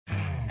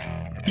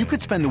You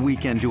could spend the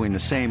weekend doing the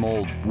same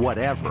old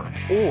whatever,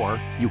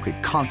 or you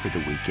could conquer the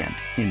weekend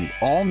in the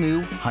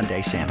all-new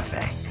Hyundai Santa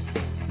Fe.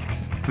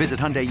 Visit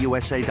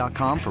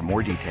HyundaiUSA.com for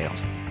more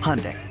details.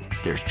 Hyundai,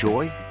 there's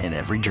joy in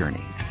every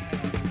journey.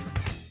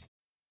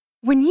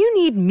 When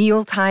you need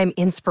mealtime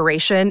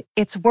inspiration,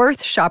 it's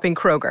worth shopping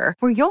Kroger,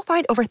 where you'll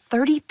find over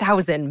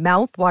 30,000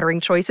 mouth-watering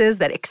choices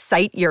that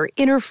excite your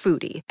inner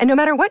foodie. And no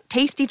matter what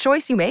tasty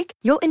choice you make,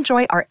 you'll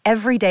enjoy our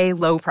everyday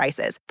low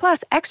prices,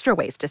 plus extra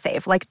ways to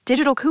save, like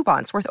digital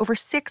coupons worth over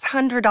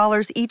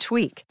 $600 each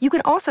week. You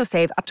can also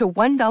save up to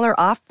 $1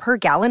 off per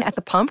gallon at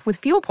the pump with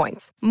fuel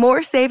points.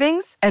 More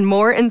savings and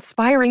more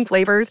inspiring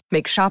flavors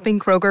make shopping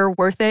Kroger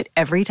worth it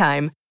every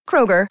time.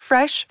 Kroger,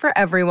 fresh for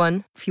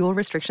everyone. Fuel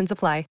restrictions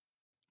apply.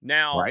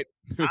 Now, Right.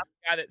 I'm the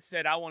guy that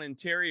said I want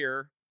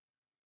interior.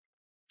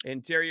 But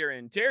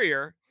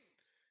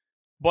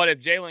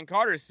if Jalen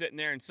Carter's sitting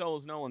there and so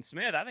is Nolan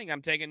Smith, I think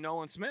I'm taking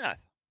Nolan Smith.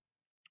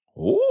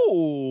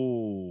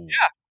 Ooh.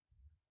 Yeah.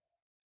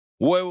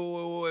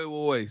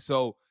 Wait.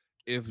 So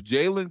if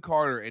Jalen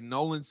Carter and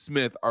Nolan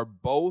Smith are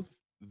both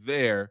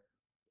there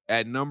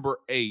at number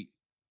 8,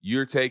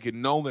 you're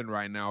taking Nolan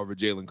right now over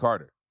Jalen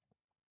Carter.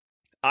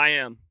 I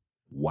am.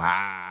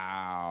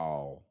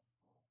 Wow.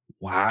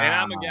 And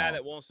I'm a guy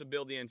that wants to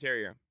build the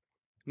interior.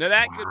 Now,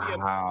 that could be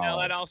Wow.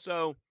 that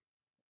also,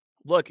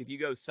 look, if you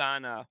go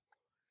sign a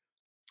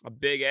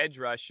big edge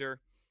rusher,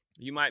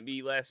 you might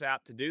be less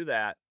apt to do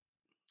that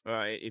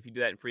if you do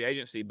that in free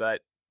agency.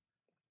 But,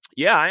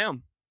 yeah, I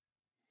am.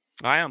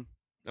 I'm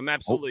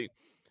absolutely.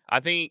 I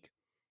think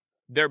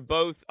they're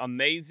both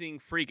amazing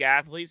freak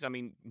athletes. I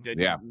mean,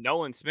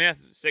 Nolan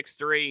Smith,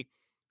 6'3",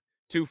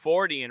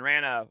 240, and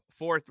ran a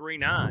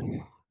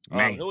 4.39.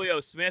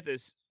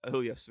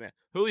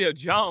 Julio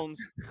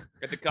Jones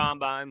at the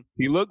combine.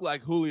 He looked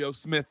like Julio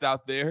Smith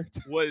out there.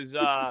 was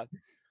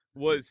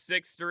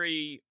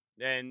 6'3"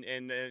 and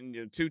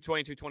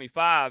 220,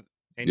 225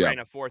 and ran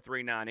a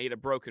 4.39. He had a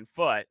broken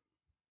foot.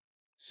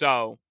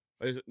 So,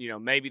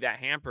 maybe that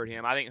hampered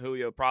him. I think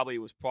Julio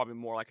was probably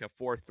more like a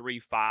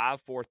 4.35,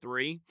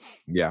 4.3.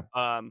 Yeah.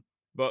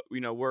 But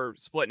we're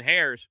splitting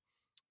hairs.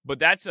 But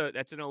that's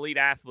an elite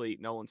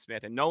athlete, Nolan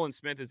Smith. And Nolan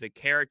Smith is a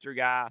character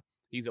guy.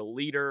 He's a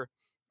leader.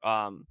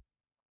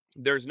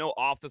 There's no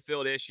off the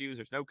field issues.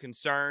 There's no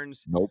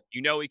concerns. Nope.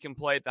 He can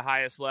play at the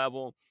highest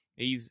level.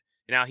 He's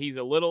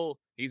a little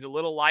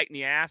light in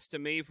the ass to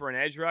me for an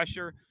edge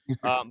rusher.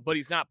 But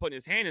he's not putting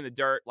his hand in the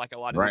dirt like a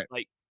lot of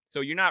so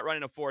you're not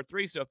running a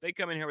 4.3. So if they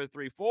come in here with a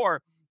 3.4,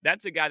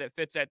 that's a guy that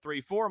fits that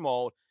 3.4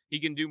 mold.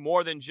 He can do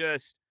more than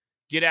just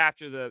get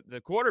after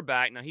the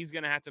quarterback. Now he's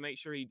going to have to make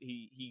sure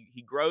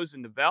he grows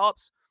and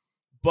develops.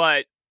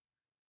 But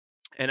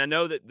and I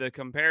know that the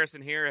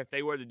comparison here, if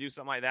they were to do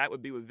something like that,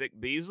 would be with Vic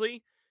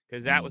Beasley,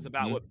 because that was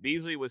about what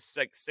Beasley was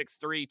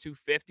 6'3",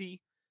 250.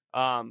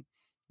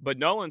 But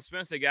Nolan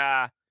Smith's a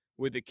guy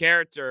with the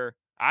character.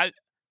 I'd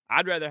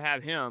rather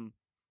have him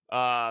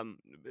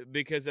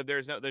because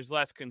there's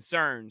less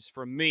concerns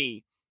for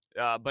me.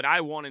 But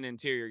I want an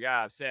interior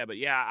guy, I've said. But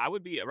yeah, I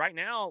would be right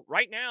now,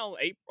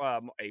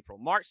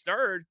 March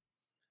 3rd.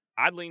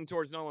 I'd lean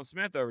towards Nolan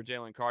Smith over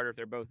Jalen Carter if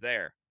they're both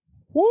there.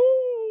 Woo!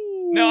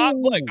 No,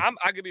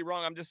 I could be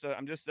wrong. I'm just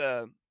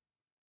a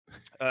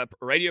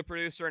radio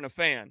producer and a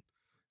fan,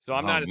 so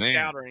I'm not a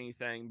scout or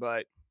anything.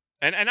 But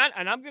and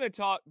I'm going to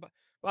talk.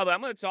 By the way,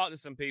 I'm going to talk to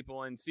some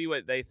people and see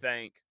what they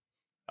think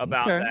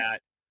about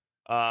that.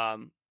 My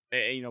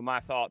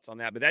thoughts on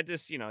that. But that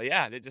just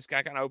that just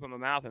got kind of opened my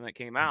mouth and that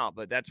came out.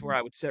 But that's where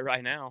I would sit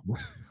right now.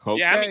 Okay.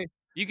 Yeah,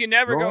 you can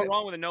never go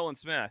wrong with a Nolan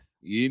Smith.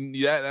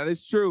 Yeah, that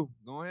is true.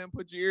 Go ahead and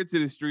put your ear to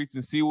the streets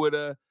and see what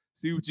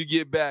you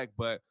get back.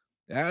 But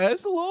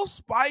that's a little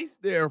spice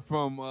there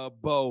from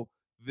Bo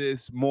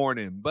this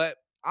morning. But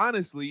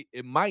honestly,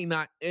 it might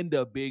not end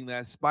up being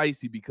that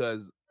spicy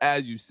because,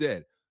 as you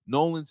said,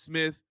 Nolan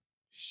Smith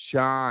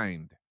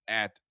shined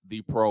at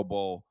the Pro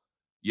Bowl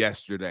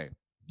yesterday.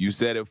 You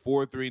said it,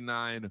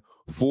 4.39,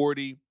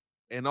 40.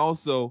 And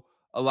also,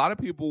 a lot of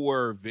people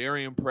were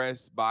very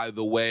impressed by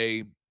the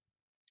way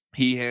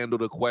he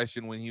handled a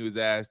question when he was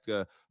asked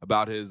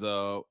about his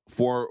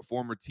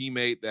former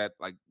teammate that,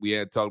 like we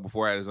had talked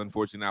before, has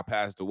unfortunately now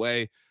passed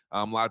away.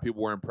 A lot of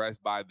people were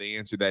impressed by the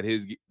answer that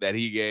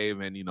he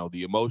gave, and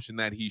the emotion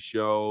that he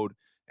showed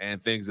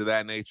and things of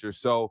that nature.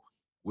 So,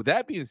 with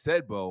that being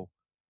said, Bo,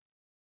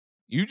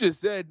 you just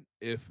said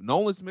if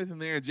Nolan Smith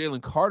and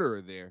Jalen Carter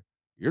are there,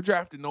 you're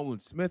drafting Nolan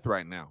Smith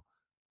right now.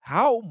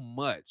 How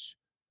much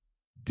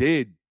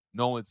did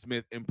Nolan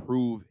Smith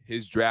improve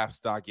his draft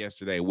stock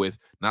yesterday with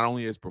not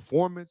only his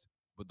performance,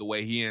 but the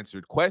way he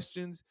answered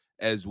questions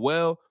as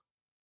well?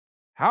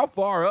 How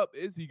far up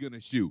is he going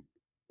to shoot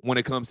when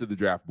it comes to the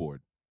draft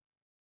board?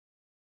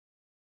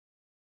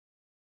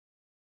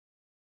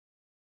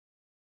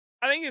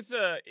 I think it's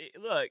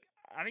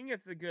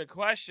a good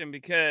question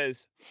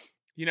because,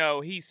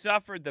 he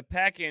suffered the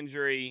pec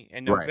injury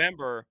in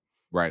November.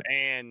 Right.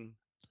 And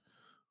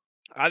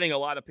I think a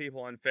lot of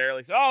people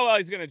unfairly say, oh, well,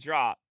 he's going to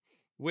drop,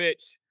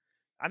 which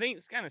I think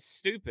it's kind of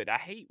stupid. I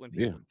hate when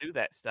people do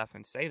that stuff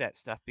and say that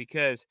stuff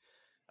because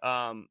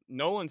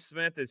Nolan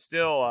Smith is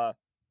still,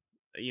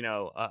 he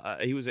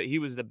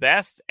was the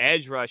best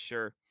edge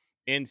rusher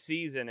in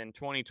season in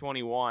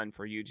 2021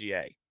 for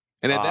UGA.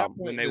 And at that point,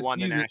 when they won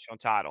the national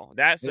title,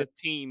 that's a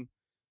team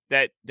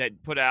that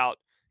put out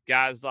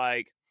guys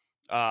like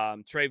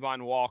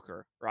Trayvon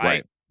Walker,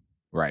 right?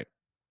 Right.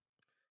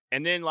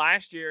 And then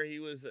last year he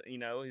was,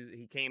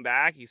 he came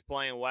back. He's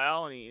playing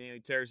well, and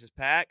he tears his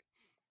pack.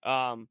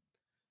 I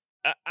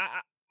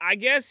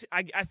guess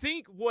I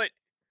think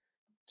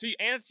to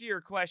answer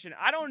your question,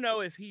 I don't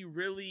know if he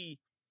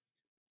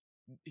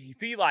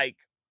like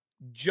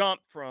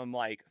jumped from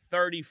like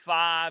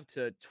 35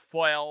 to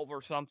 12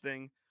 or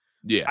something.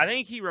 Yeah. I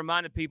think he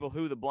reminded people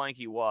who the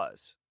blankie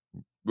was.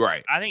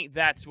 Right. I think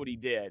that's what he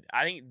did.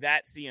 I think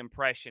that's the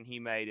impression he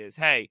made is,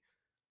 hey,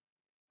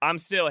 I'm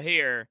still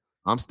here.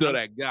 I'm still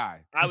that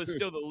guy. I was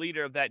still the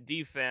leader of that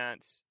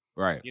defense.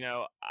 Right.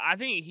 I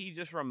think he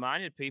just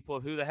reminded people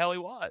of who the hell he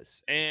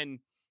was. And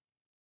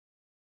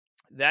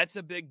that's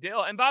a big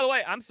deal. And by the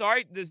way, I'm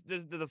sorry, do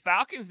the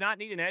Falcons not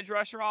need an edge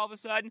rusher all of a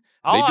sudden?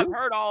 All I've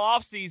heard all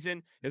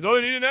offseason is,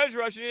 they need an edge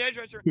rusher,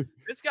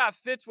 This guy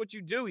fits what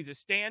you do. He's a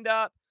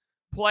stand-up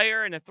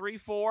player in a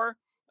 3-4.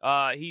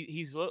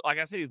 He's like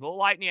I said, he's a little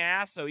light in the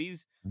ass, so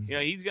he's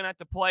gonna have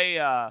to play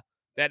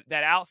that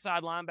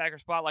outside linebacker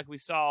spot like we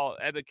saw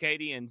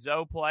Ebiketie and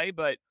Zoe play.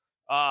 But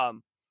I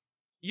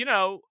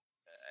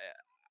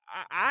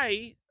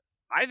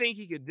think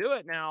he could do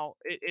it. Now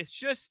it's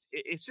just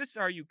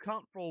are you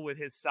comfortable with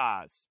his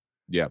size?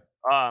 Yeah.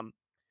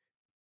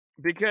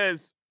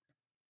 Because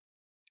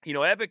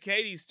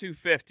Ebiketie's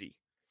 250.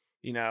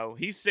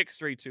 He's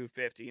 6'3",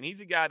 250, and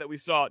he's a guy that we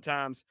saw at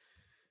times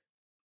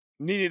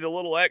needed a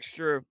little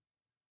extra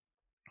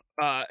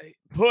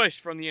push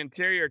from the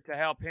interior to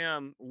help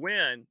him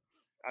win.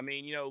 I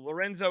mean,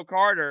 Lorenzo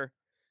Carter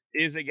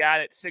is a guy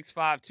that's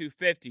 6'5",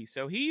 250.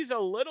 So he's a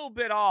little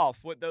bit off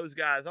what those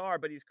guys are,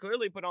 but he's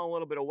clearly put on a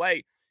little bit of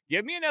weight.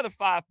 Give me another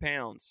 5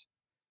 pounds.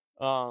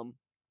 And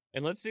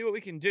let's see what we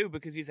can do,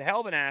 because he's a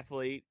hell of an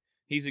athlete.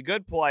 He's a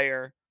good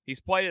player.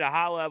 He's played at a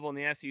high level in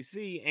the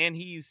SEC, and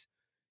he's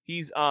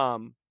a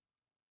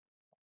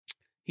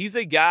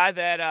guy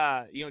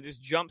that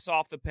just jumps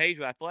off the page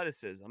with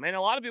athleticism. And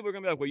a lot of people are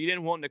going to be like, well, you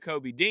didn't want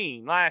Nakobe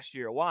Dean last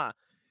year. Why?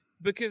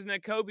 Because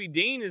Nakobe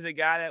Dean is a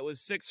guy that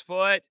was 6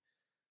 foot,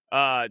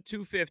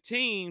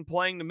 215,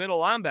 playing the middle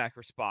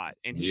linebacker spot,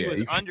 and he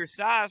was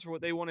undersized for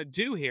what they want to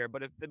do here.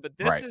 But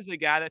this is the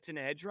guy that's an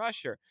edge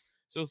rusher,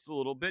 so it's a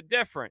little bit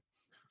different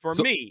for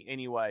me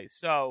anyway.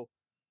 So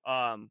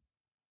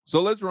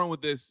let's run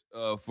with this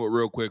for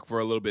real quick for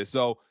a little bit.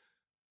 So,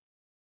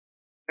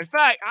 in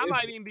fact, I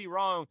might even be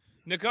wrong.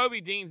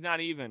 Nakobe Dean's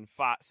not even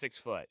 6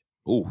 foot.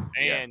 Ooh,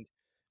 and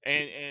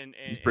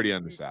he's pretty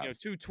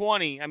undersized.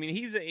 220. I mean,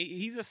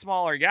 he's a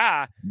smaller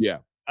guy. Yeah.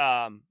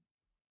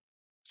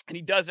 And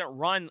he doesn't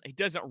run. He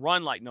doesn't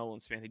run like Nolan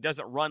Smith. He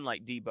doesn't run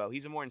like Debo.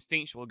 He's a more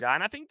instinctual guy,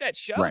 and I think that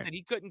showed that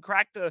he couldn't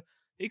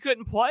he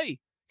couldn't play.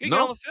 He couldn't get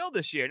on the field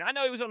this year. And I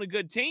know he was on a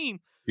good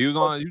team. He was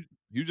on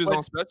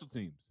special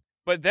teams.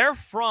 But their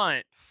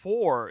front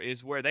four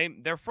is where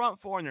their front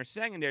four and their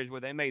secondary is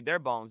where they made their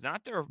bones.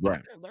 Not their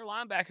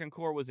linebacking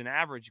core was an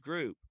average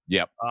group.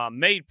 Yep.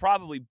 Made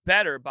probably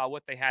better by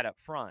what they had up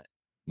front.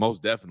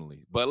 Most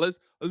definitely. But let's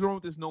run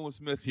with this Nolan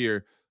Smith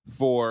here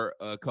for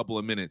a couple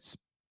of minutes.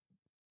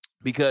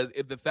 Because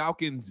if the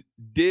Falcons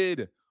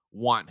did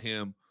want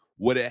him,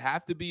 would it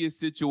have to be a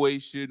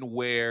situation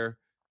where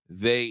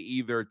they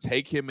either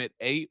take him at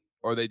 8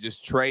 or they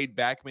just trade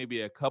back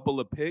maybe a couple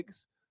of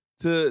picks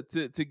to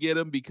get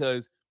him?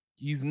 Because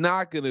he's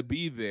not going to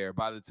be there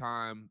by the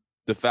time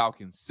the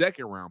Falcons'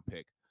 second round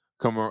pick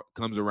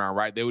comes around,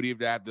 right? They would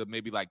either have to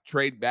maybe like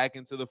trade back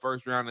into the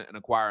first round and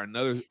acquire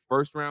another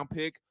first round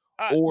pick,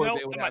 or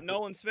they would have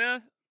Nolan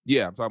Smith.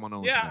 Yeah, I'm talking about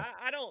Nolan Smith. Yeah,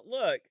 I don't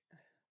look.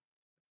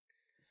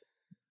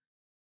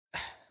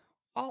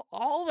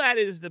 All that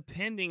is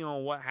depending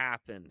on what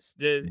happens.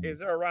 Is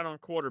there a run on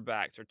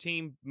quarterbacks? Or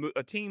teams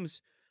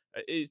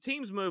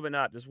moving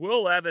up? Does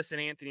Will Levis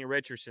and Anthony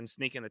Richardson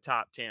sneak in the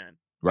top 10?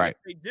 Right.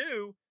 If they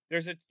do,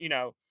 there's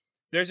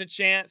a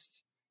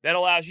chance that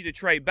allows you to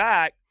trade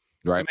back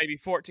to maybe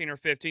 14 or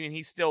 15, and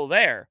he's still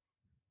there.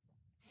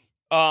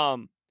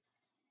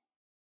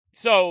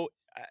 So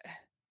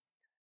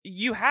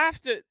you have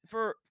to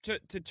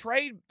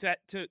trade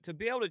to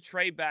be able to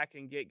trade back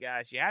and get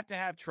guys. You have to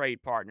have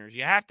trade partners.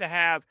 You have to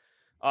have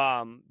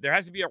there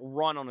has to be a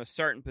run on a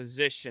certain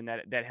position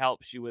that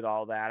helps you with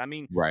all that. I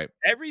mean,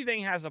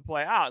 everything has to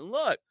play out. And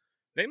look,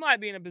 they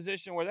might be in a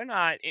position where they're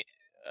not,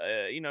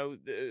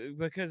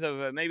 because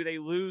of maybe they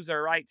lose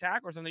their right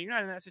tackle or something. You're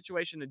not in that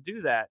situation to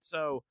do that.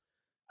 So,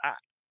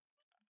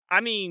 I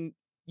mean,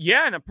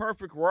 yeah, in a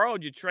perfect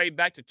world, you trade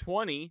back to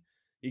 20.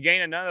 You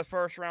gain another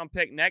first-round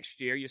pick next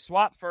year. You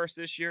swap first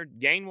this year,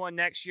 gain one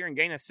next year, and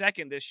gain a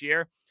second this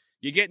year.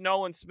 You get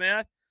Nolan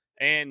Smith,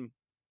 and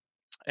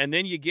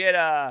then you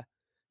get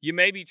you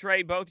maybe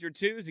trade both your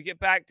twos to get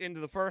back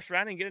into the first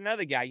round and get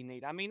another guy you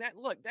need. I mean,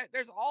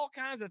 there's all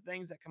kinds of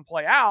things that can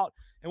play out,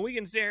 and we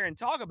can sit here and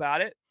talk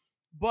about it.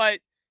 But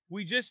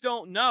we just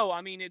don't know.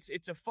 I mean,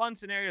 it's a fun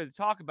scenario to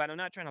talk about. I'm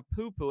not trying to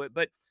poo-poo it,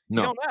 but you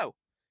No. don't know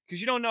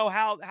because you don't know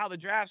how the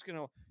draft's going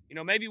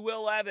to, maybe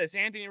Will Levis,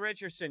 Anthony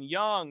Richardson,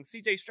 Young,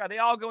 C.J. Stroud, they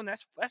all go in.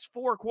 That's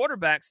 4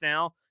 quarterbacks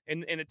now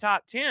in the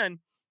top 10.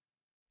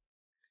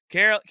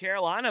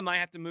 Carolina might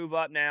have to move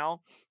up now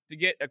to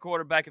get a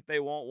quarterback if they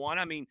want one.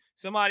 I mean,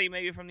 somebody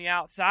maybe from the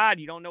outside.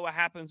 You don't know what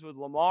happens with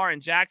Lamar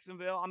in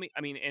Jacksonville.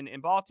 I mean,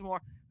 in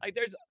Baltimore. Like,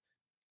 there's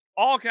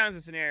all kinds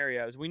of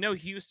scenarios. We know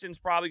Houston's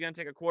probably going to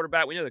take a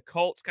quarterback. We know the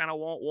Colts kind of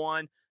want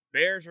one.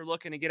 Bears are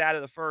looking to get out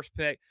of the first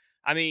pick.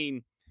 I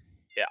mean,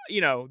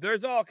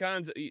 there's all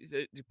kinds of.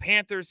 The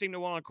Panthers seem to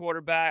want a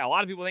quarterback. A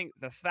lot of people think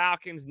the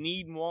Falcons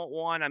need and want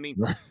one. I mean,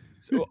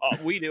 so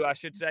we do, I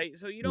should say.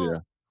 So you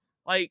don't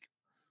like.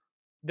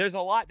 There's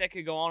a lot that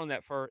could go on in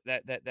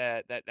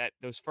that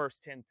those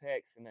first 10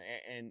 picks,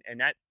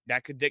 and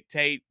that could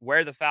dictate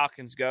where the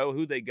Falcons go,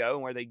 who they go,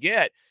 and where they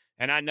get.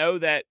 And I know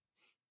that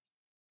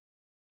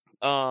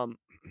that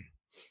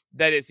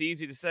it's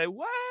easy to say,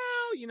 well,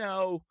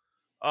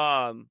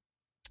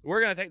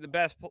 we're going to take the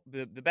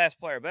best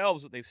player available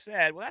is what they've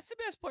said. Well, that's the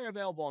best player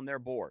available on their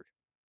board.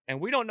 And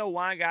we don't know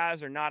why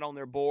guys are not on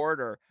their board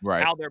or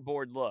how their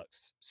board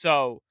looks.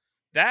 So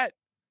that,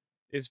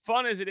 as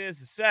fun as it is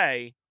to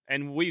say,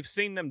 and we've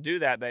seen them do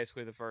that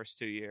basically the first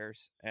 2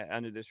 years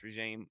under this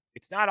regime,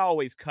 it's not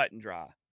always cut and dry.